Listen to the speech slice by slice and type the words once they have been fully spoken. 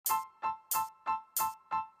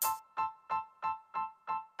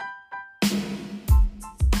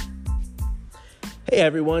Hey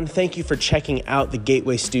everyone, thank you for checking out the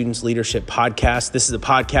Gateway Students Leadership Podcast. This is a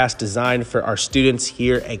podcast designed for our students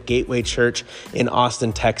here at Gateway Church in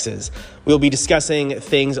Austin, Texas. We'll be discussing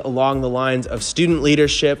things along the lines of student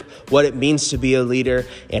leadership, what it means to be a leader,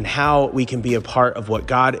 and how we can be a part of what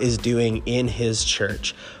God is doing in His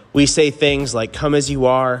church. We say things like, come as you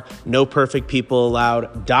are, no perfect people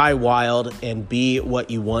allowed, die wild, and be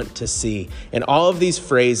what you want to see. And all of these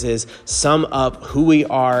phrases sum up who we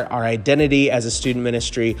are, our identity as a student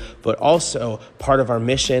ministry, but also part of our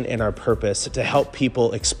mission and our purpose to help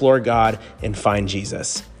people explore God and find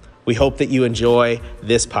Jesus. We hope that you enjoy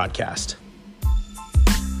this podcast.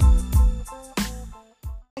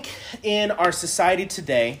 In our society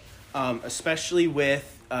today, especially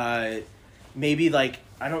with maybe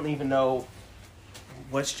I don't even know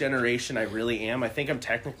which generation I really am. I think I'm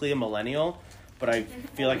technically a millennial, but I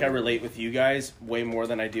feel like I relate with you guys way more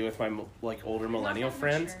than I do with my older millennial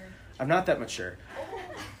friends. I'm not that mature.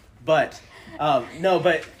 But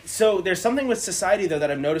so there's something with society though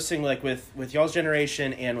that I'm noticing with y'all's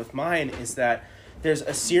generation and with mine is that there's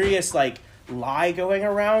a serious lie going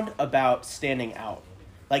around about standing out.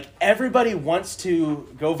 Everybody wants to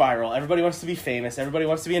go viral. Everybody wants to be famous. Everybody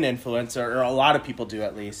wants to be an influencer, or a lot of people do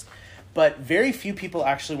at least. But very few people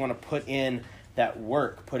actually want to put in that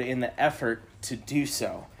work, put in the effort to do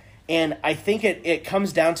so. And I think it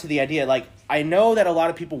comes down to the idea, I know that a lot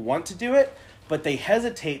of people want to do it, but they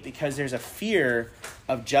hesitate because there's a fear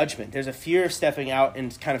of judgment. There's a fear of stepping out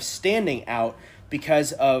and kind of standing out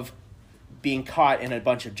because of being caught in a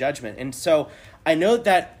bunch of judgment. And so I know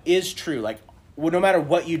that is true. No matter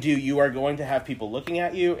what you do, you are going to have people looking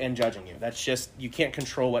at you and judging you. That's just, you can't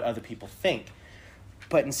control what other people think.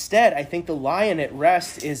 But instead, I think the lie in it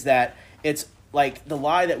rests is that it's the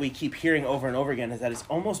lie that we keep hearing over and over again is that it's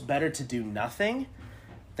almost better to do nothing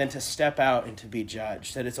than to step out and to be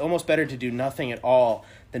judged. That it's almost better to do nothing at all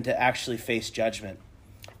than to actually face judgment.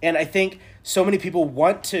 And I think so many people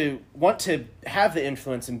want to have the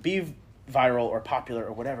influence and be viral or popular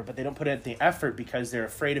or whatever, but they don't put in the effort because they're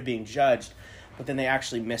afraid of being judged. But then they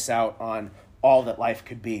actually miss out on all that life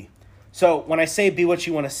could be. So when I say be what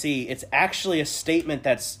you want to see, it's actually a statement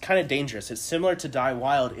that's kind of dangerous. It's similar to die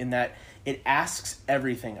wild in that it asks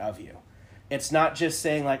everything of you. It's not just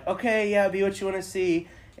saying okay, yeah, be what you want to see,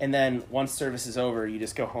 and then once service is over, you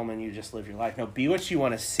just go home and you just live your life. No, be what you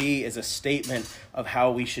want to see is a statement of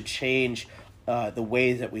how we should change the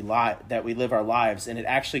way that we live our lives, and it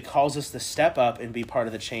actually calls us to step up and be part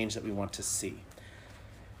of the change that we want to see.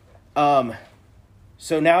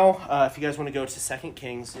 So now, if you guys want to go to 2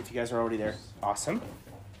 Kings, if you guys are already there, awesome.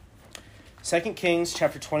 2 Kings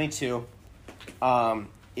chapter 22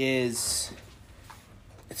 it's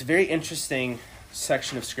a very interesting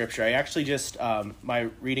section of scripture. I actually just, my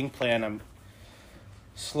reading plan, I'm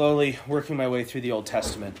slowly working my way through the Old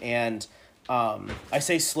Testament. And I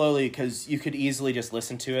say slowly because you could easily just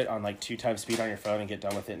listen to it on 2 times speed on your phone and get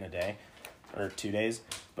done with it in a day or 2 days.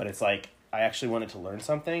 But it's I actually wanted to learn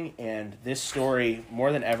something, and this story,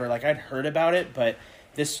 more than ever, I'd heard about it, but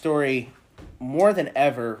this story, more than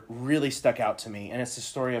ever, really stuck out to me, and it's the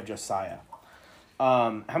story of Josiah.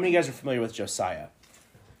 How many of you guys are familiar with Josiah?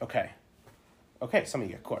 Okay, some of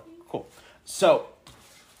you, cool. So,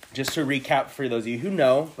 just to recap for those of you who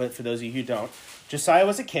know, but for those of you who don't, Josiah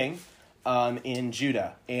was a king in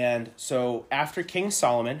Judah, and so after King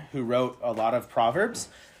Solomon, who wrote a lot of Proverbs,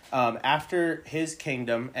 after his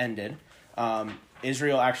kingdom ended,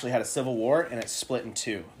 Israel actually had a civil war, and it split in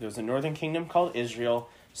two. There was a northern kingdom called Israel,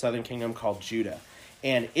 southern kingdom called Judah.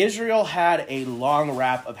 And Israel had a long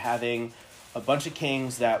rap of having a bunch of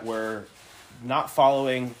kings that were not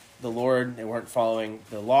following the Lord. They weren't following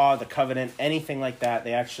the law, the covenant, anything like that.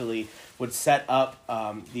 They actually would set up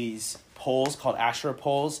these poles called Asherah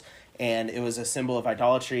poles, and it was a symbol of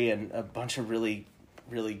idolatry, and a bunch of really,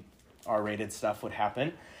 really R-rated stuff would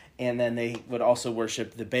happen. And then they would also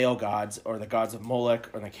worship the Baal gods or the gods of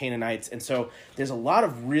Moloch or the Canaanites. And so there's a lot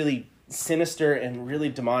of really sinister and really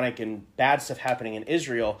demonic and bad stuff happening in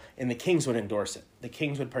Israel, and the kings would endorse it. The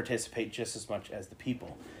kings would participate just as much as the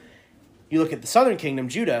people. You look at the southern kingdom,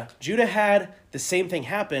 Judah. Judah had the same thing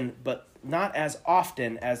happen, but not as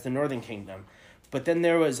often as the northern kingdom. But then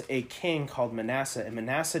there was a king called Manasseh, and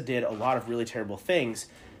Manasseh did a lot of really terrible things.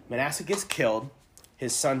 Manasseh gets killed.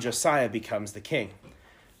 His son Josiah becomes the king.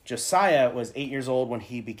 Josiah was 8 years old when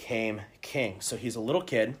he became king. So he's a little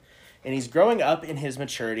kid, and he's growing up in his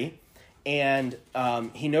maturity, and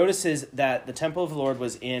he notices that the temple of the Lord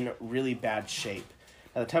was in really bad shape.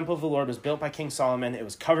 Now, the temple of the Lord was built by King Solomon. It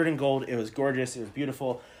was covered in gold. It was gorgeous. It was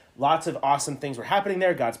beautiful. Lots of awesome things were happening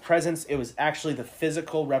there. God's presence. It was actually the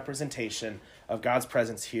physical representation of God's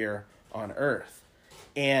presence here on earth.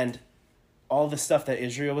 And all the stuff that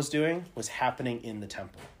Israel was doing was happening in the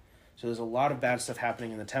temple. So there's a lot of bad stuff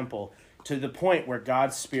happening in the temple to the point where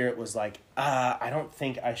God's Spirit was like, I don't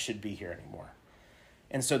think I should be here anymore.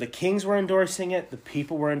 And so the kings were endorsing it. The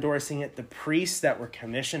people were endorsing it. The priests that were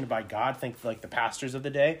commissioned by God, think like the pastors of the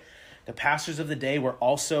day. The pastors of the day were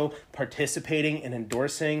also participating in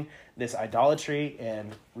endorsing this idolatry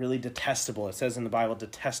and really detestable, it says in the Bible,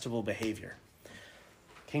 detestable behavior.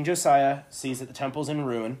 King Josiah sees that the temple's in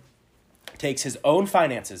ruin, takes his own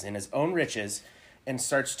finances and his own riches, and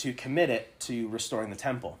starts to commit it to restoring the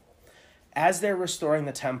temple. As they're restoring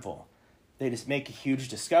the temple, they just make a huge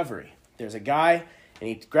discovery. There's a guy, and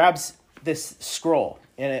he grabs this scroll,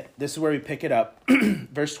 and this is where we pick it up,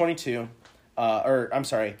 verse 22,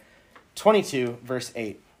 22, verse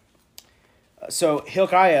 8. So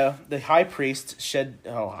Hilkiah, the high priest, said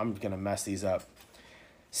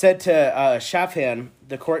to Shaphan,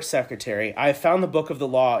 the court secretary, I have found the book of the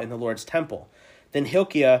law in the Lord's temple. Then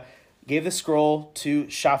Hilkiah gave the scroll to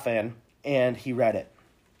Shaphan, and he read it.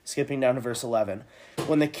 Skipping down to verse 11.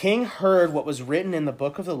 When the king heard what was written in the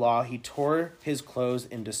book of the law, he tore his clothes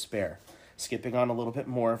in despair. Skipping on a little bit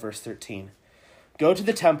more, verse 13. Go to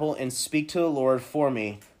the temple and speak to the Lord for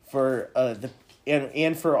me, for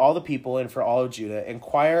for all the people and for all of Judah.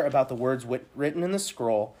 Inquire about the words written in the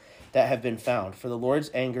scroll that have been found. For the Lord's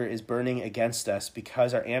anger is burning against us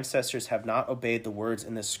because our ancestors have not obeyed the words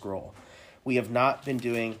in this scroll. We have not been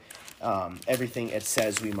doing everything it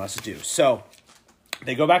says we must do. So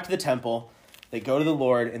they go back to the temple, they go to the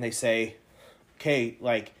Lord, and they say, okay,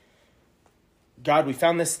 God, we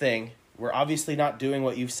found this thing. We're obviously not doing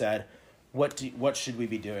what you've said. What should we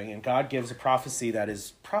be doing? And God gives a prophecy that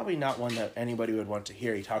is probably not one that anybody would want to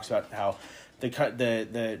hear. He talks about how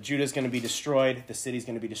the Judah's going to be destroyed, the city's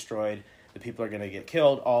going to be destroyed, the people are going to get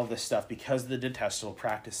killed, all of this stuff because of the detestable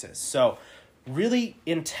practices. So really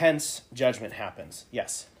intense judgment happens.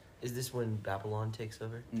 Yes? Is this when Babylon takes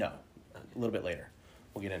over? No. Okay. A little bit later.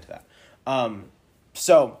 We'll get into that.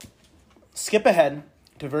 So skip ahead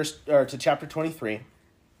to chapter 23.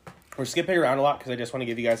 We're skipping around a lot because I just want to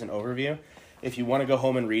give you guys an overview. If you want to go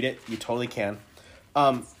home and read it, you totally can.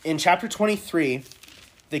 In chapter 23,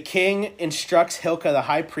 the king instructs Hilkiah, the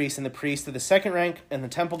high priest, and the priest of the second rank and the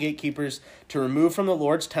temple gatekeepers to remove from the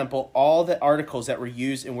Lord's temple all the articles that were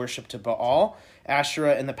used in worship to Baal,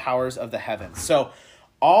 Asherah, and the powers of the heavens. So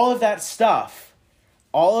all of that stuff,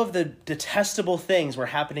 all of the detestable things were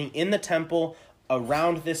happening in the temple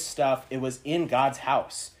around this stuff. It was in God's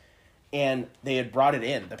house. And they had brought it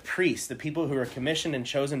in. The priests, the people who were commissioned and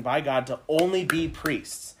chosen by God to only be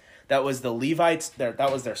priests. That was the Levites,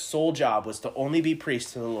 that was their sole job, was to only be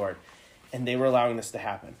priests to the Lord. And they were allowing this to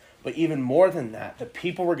happen. But even more than that, the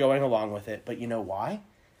people were going along with it. But you know why?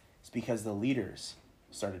 It's because the leaders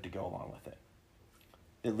started to go along with it.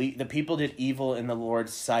 The people did evil in the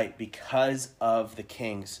Lord's sight because of the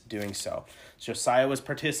kings doing so. Josiah was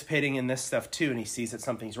participating in this stuff too, and he sees that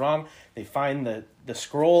something's wrong. They find the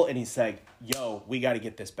scroll, and he's like, yo, we got to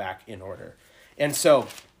get this back in order. And so,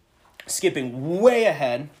 skipping way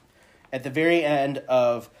ahead, at the very end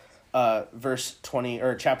of verse 20,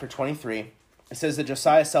 or chapter 23, it says that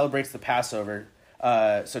Josiah celebrates the Passover.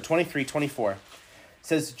 So 23:24. It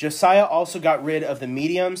says, Josiah also got rid of the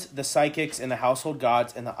mediums, the psychics, and the household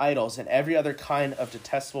gods, and the idols, and every other kind of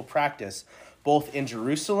detestable practice, both in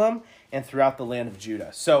Jerusalem and throughout the land of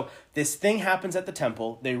Judah. So this thing happens at the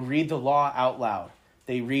temple. They read the law out loud.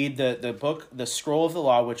 They read the book, the scroll of the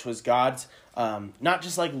law, which was God's, not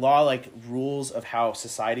just like law, like rules of how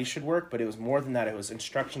society should work, but it was more than that. It was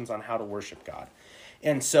instructions on how to worship God.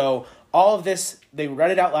 And so all of this, they read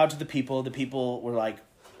it out loud to the people. The people were like,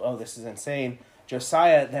 oh, this is insane.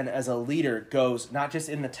 Josiah then, as a leader, goes not just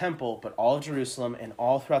in the temple, but all of Jerusalem and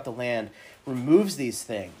all throughout the land, removes these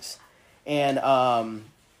things. And,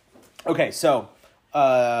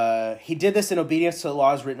 he did this in obedience to the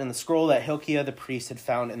laws written in the scroll that Hilkiah the priest had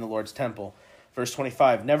found in the Lord's temple. Verse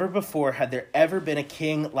 25, never before had there ever been a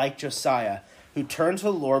king like Josiah, who turned to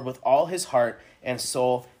the Lord with all his heart and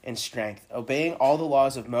soul and strength, obeying all the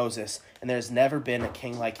laws of Moses, and there has never been a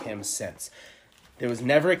king like him since. There was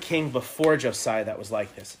never a king before Josiah that was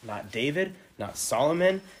like this. Not David, not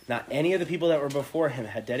Solomon, not any of the people that were before him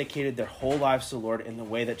had dedicated their whole lives to the Lord in the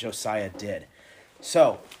way that Josiah did.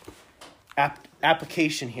 So,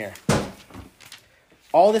 application here.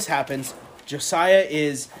 All this happens. Josiah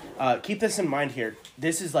is, keep this in mind here,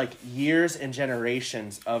 this is like years and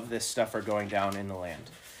generations of this stuff are going down in the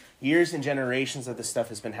land. Years and generations of this stuff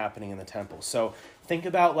has been happening in the temple. So think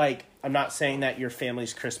about, I'm not saying that your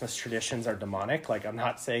family's Christmas traditions are demonic. I'm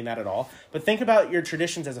not saying that at all. But think about your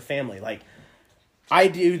traditions as a family. I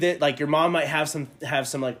do that. Like your mom might have some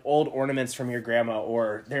like old ornaments from your grandma,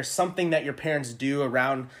 or there's something that your parents do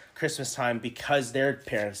around Christmas time because their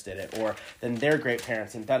parents did it, or then their great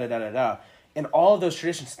parents, and da da da da da. And all of those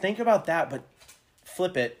traditions. Think about that, but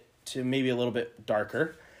flip it to maybe a little bit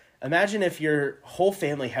darker. Imagine if your whole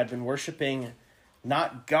family had been worshiping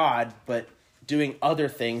not God, but doing other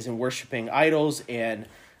things and worshiping idols and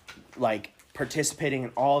like participating in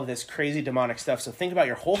all of this crazy demonic stuff. So think about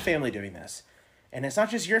your whole family doing this. And it's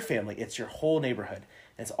not just your family, it's your whole neighborhood.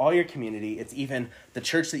 It's all your community. It's even the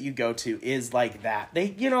church that you go to is like that.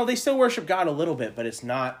 They still worship God a little bit, but it's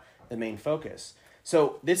not the main focus.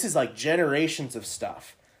 So this is like generations of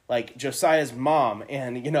stuff. Like Josiah's mom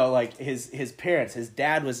and, like his parents. His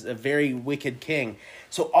dad was a very wicked king.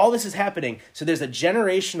 So all this is happening. So there's a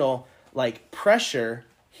generational like pressure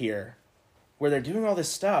here where they're doing all this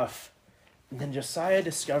stuff. And then Josiah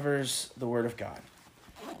discovers the word of God.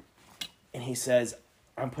 And he says,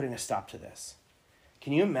 I'm putting a stop to this.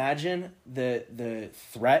 Can you imagine the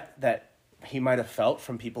threat that he might have felt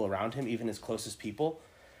from people around him, even his closest people?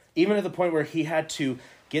 Even to the point where he had to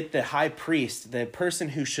get the high priest, the person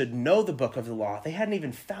who should know the book of the law. They hadn't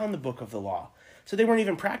even found the book of the law. So they weren't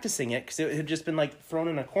even practicing it because it had just been like thrown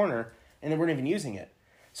in a corner and they weren't even using it.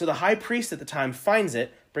 So the high priest at the time finds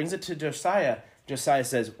it, brings it to Josiah. Josiah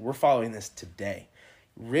says, we're following this today.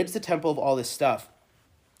 Rids the temple of all this stuff.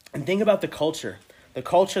 And think about the culture,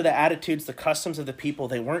 the attitudes, the customs of the people.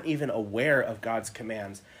 They weren't even aware of God's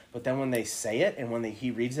commands. But then when they say it and when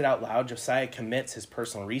he reads it out loud, Josiah commits his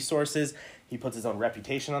personal resources. He puts his own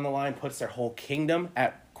reputation on the line, puts their whole kingdom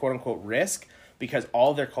at quote unquote risk because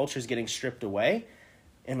all of their culture is getting stripped away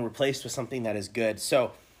and replaced with something that is good.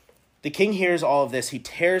 So the king hears all of this. He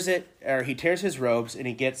tears his robes and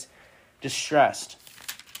he gets distressed.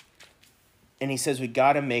 And he says, we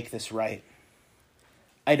got to make this right.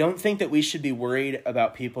 I don't think that we should be worried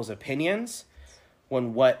about people's opinions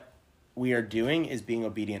when what we are doing is being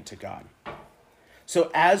obedient to God.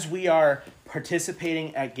 So as we are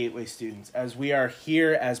participating at Gateway Students, as we are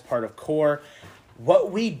here as part of CORE,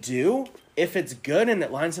 what we do, if it's good and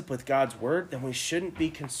it lines up with God's word, then we shouldn't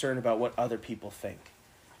be concerned about what other people think.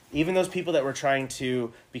 Even those people that we're trying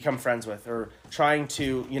to become friends with or trying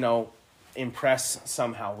to, impress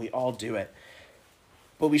somehow, we all do it.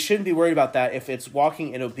 But we shouldn't be worried about that if it's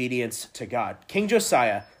walking in obedience to God. King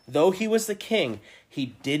Josiah, though he was the king,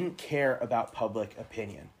 he didn't care about public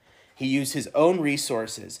opinion. He used his own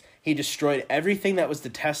resources. He destroyed everything that was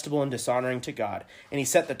detestable and dishonoring to God, and he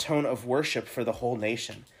set the tone of worship for the whole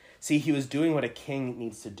nation. See, he was doing what a king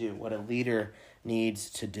needs to do, what a leader needs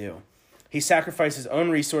to do. He sacrificed his own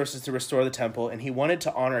resources to restore the temple, and he wanted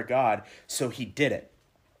to honor God, so he did it,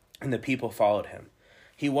 and the people followed him.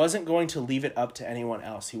 He wasn't going to leave it up to anyone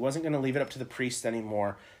else. He wasn't going to leave it up to the priests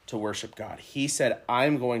anymore to worship God. He said,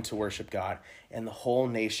 I'm going to worship God, and the whole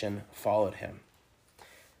nation followed him.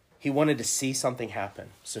 He wanted to see something happen,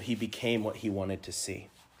 so he became what he wanted to see.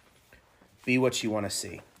 Be what you want to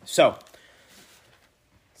see. So,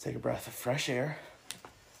 let's take a breath of fresh air.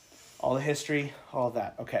 All the history, all of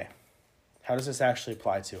that. Okay, how does this actually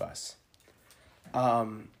apply to us?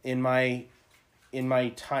 In my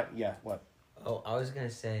time, yeah, what? Oh, I was going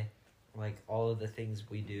to say, like, all of the things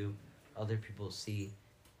we do, other people see,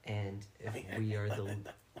 and if we are the... Let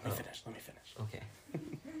me finish. Okay.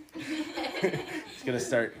 It's going to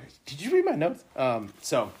start... Did you read my notes?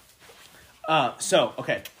 So,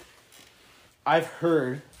 okay. I've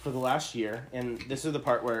heard for the last year, and this is the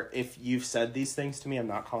part where if you've said these things to me, I'm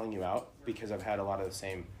not calling you out, because I've had a lot of the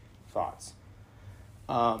same thoughts.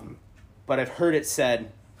 But I've heard it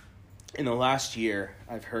said, in the last year,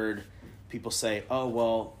 I've heard... people say, oh,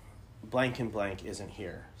 well, blank and blank isn't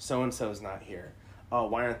here. So-and-so is not here. Oh,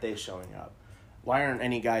 why aren't they showing up? Why aren't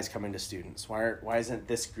any guys coming to students? Why isn't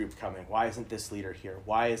this group coming? Why isn't this leader here?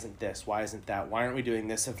 Why isn't this? Why isn't that? Why aren't we doing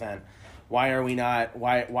this event? Why are we not?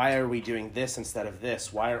 Why are we doing this instead of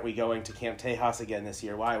this? Why aren't we going to Camp Tejas again this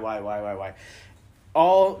year? Why?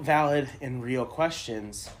 All valid and real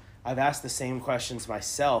questions. I've asked the same questions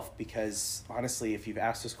myself because, honestly, if you've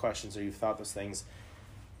asked those questions or you've thought those things,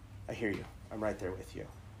 I hear you. I'm right there with you.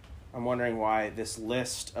 I'm wondering why this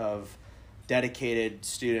list of dedicated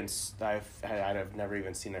students that I've never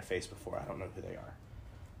even seen their face before. I don't know who they are.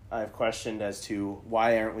 I've questioned as to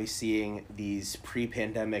why aren't we seeing these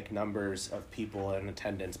pre-pandemic numbers of people in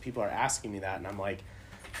attendance. People are asking me that, and I'm like,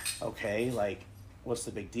 okay, like, what's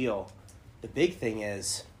the big deal? The big thing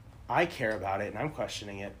is I care about it, and I'm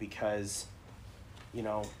questioning it because,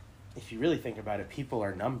 if you really think about it, people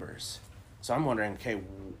are numbers. So I'm wondering, okay,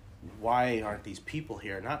 why aren't these people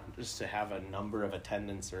here? Not just to have a number of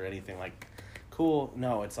attendance or anything like cool.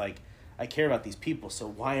 No, it's like I care about these people, so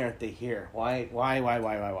why aren't they here? Why?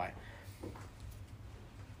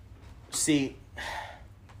 See,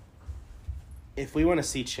 if we want to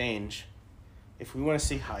see change, if we want to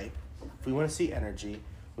see hype, if we want to see energy,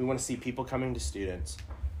 we want to see people coming to students,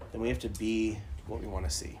 then we have to be what we want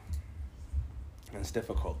to see. And it's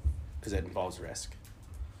difficult because it involves risk.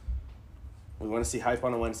 We want to see hype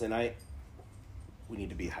on a Wednesday night, we need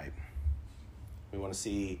to be hype. We want to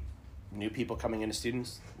see new people coming into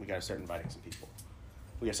students, we got to start inviting some people.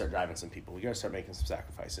 We got to start driving some people. We got to start making some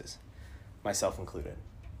sacrifices, myself included.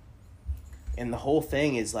 And the whole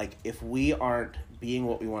thing is like, if we aren't being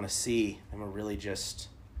what we want to see, then we're really just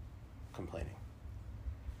complaining.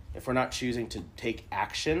 If we're not choosing to take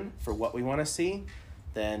action for what we want to see,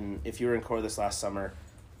 then if you were in core this last summer,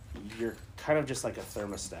 you're kind of just like a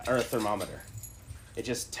thermostat or a thermometer. It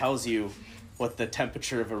just tells you what the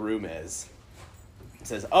temperature of a room is. It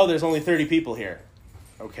says, oh, there's only 30 people here.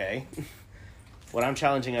 Okay. What I'm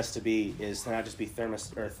challenging us to be is to not just be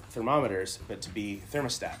thermometers, but to be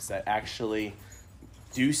thermostats that actually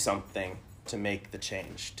do something to make the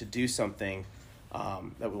change, to do something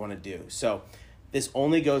that we want to do. So this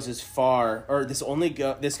only goes as far, or this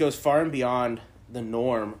goes far and beyond the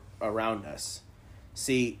norm around us.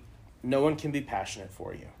 See, no one can be passionate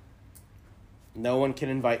for you. No one can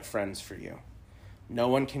invite friends for you. No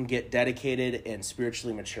one can get dedicated and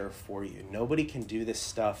spiritually mature for you. Nobody can do this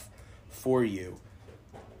stuff for you.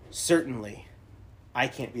 Certainly, I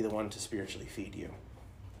can't be the one to spiritually feed you.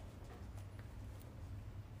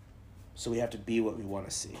 So we have to be what we want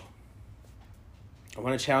to see. I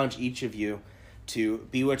want to challenge each of you to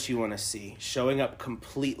be what you want to see, showing up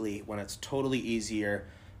completely when it's totally easier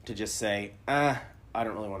to just say, I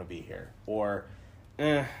don't really want to be here. Or,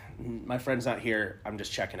 my friend's not here, I'm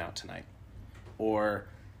just checking out tonight. Or,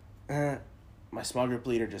 my small group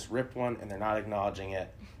leader just ripped one and they're not acknowledging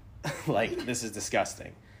it. Like, this is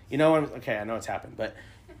disgusting. You know, okay, I know it's happened, but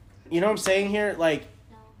you know what I'm saying here? Like,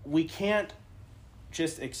 we can't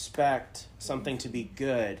just expect something to be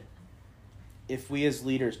good if we as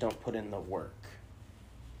leaders don't put in the work.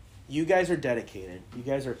 You guys are dedicated. You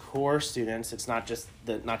guys are core students. It's not just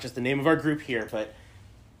the name of our group here, but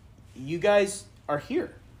you guys are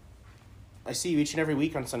here. I see you each and every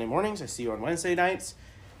week on Sunday mornings. I see you on Wednesday nights.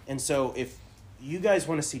 And so if you guys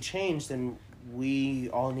want to see change, then we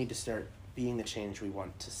all need to start being the change we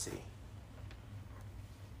want to see.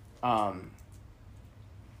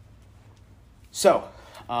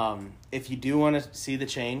 If you do want to see the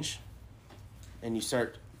change and you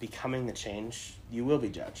start becoming the change, you will be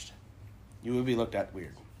judged. You will be looked at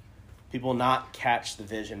weird. People will not catch the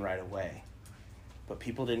vision right away. But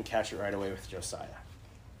people didn't catch it right away with Josiah.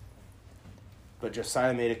 But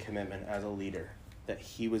Josiah made a commitment as a leader that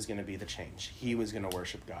he was going to be the change. He was going to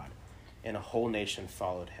worship God. And a whole nation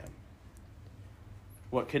followed him.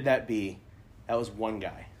 What could that be? That was one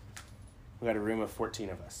guy. We got a room of 14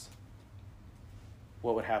 of us.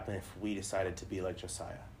 What would happen if we decided to be like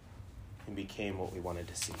Josiah and became what we wanted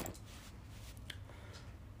to see?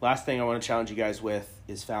 Last thing I want to challenge you guys with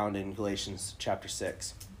is found in Galatians chapter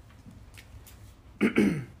 6,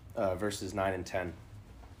 verses 9 and 10.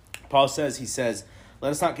 Paul says, let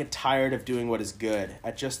us not get tired of doing what is good.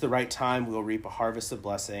 At just the right time, we will reap a harvest of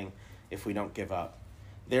blessing if we don't give up.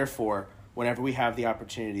 Therefore, whenever we have the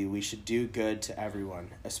opportunity, we should do good to everyone,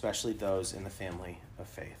 especially those in the family of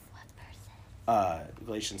faith. What verse?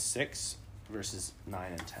 Galatians 6, verses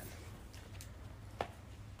 9 and 10.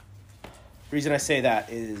 The reason I say that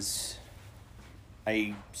is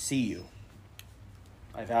I see you.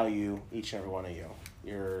 I value each and every one of you.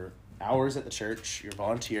 Your hours at the church, your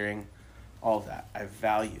volunteering, all of that. I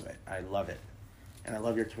value it. I love it. And I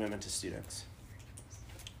love your commitment to students.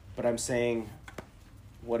 But I'm saying,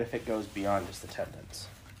 what if it goes beyond just attendance?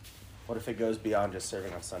 What if it goes beyond just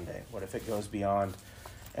serving on Sunday? What if it goes beyond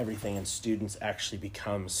everything and students actually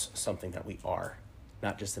becomes something that we are,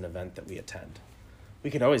 not just an event that we attend? We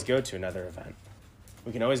can always go to another event.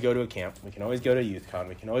 We can always go to a camp. We can always go to YouthCon.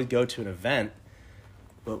 We can always go to an event.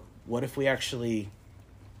 But what if we actually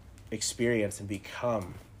experience and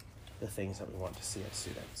become the things that we want to see as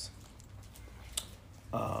students?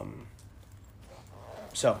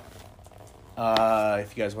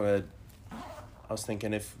 If you guys want to, I was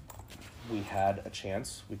thinking if we had a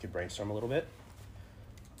chance, we could brainstorm a little bit.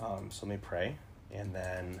 So let me pray. And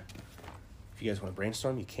then if you guys want to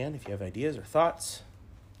brainstorm, you can. If you have ideas or thoughts,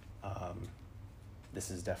 this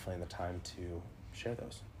is definitely the time to share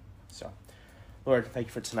those. So, Lord, thank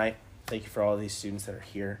you for tonight. Thank you for all of these students that are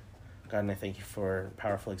here. God, and I thank you for the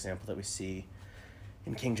powerful example that we see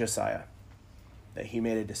in King Josiah, that he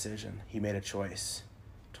made a decision, he made a choice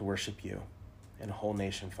to worship you and a whole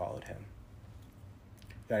nation followed him.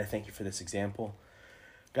 God, I thank you for this example.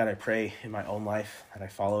 God, I pray in my own life that I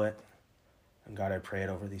follow it. And God, I pray it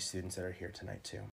over these students that are here tonight too.